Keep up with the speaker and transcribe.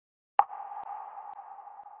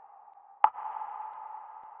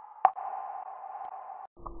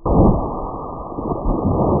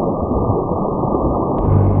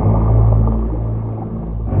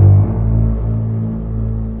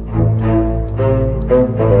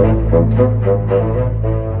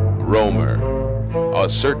Romer. A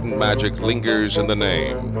certain magic lingers in the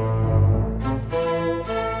name.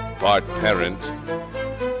 Part parent,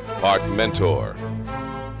 part mentor.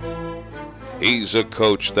 He's a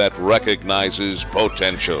coach that recognizes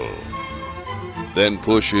potential, then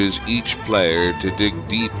pushes each player to dig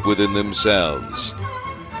deep within themselves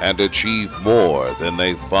and achieve more than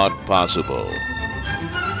they thought possible.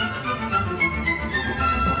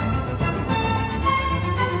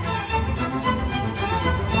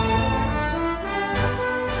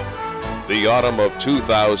 The autumn of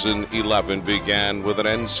 2011 began with an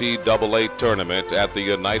NCAA tournament at the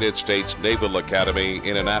United States Naval Academy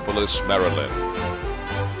in Annapolis, Maryland.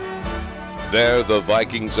 There, the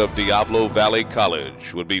Vikings of Diablo Valley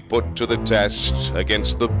College would be put to the test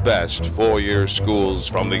against the best four-year schools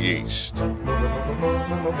from the East.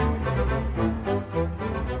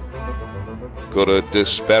 Could a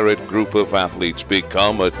disparate group of athletes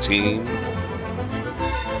become a team?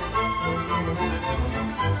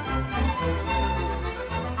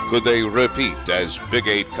 Could they repeat as Big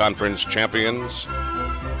 8 Conference champions?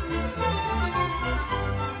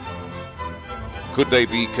 Could they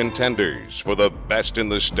be contenders for the best in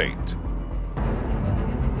the state?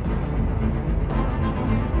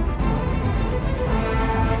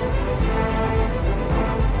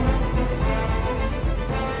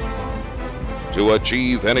 To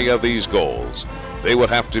achieve any of these goals, they would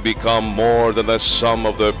have to become more than the sum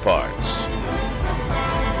of their parts.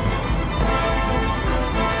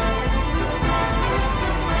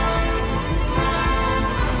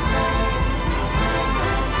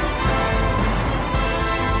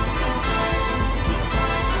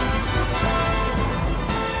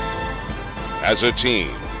 As a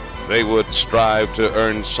team, they would strive to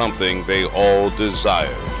earn something they all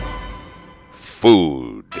desired: food.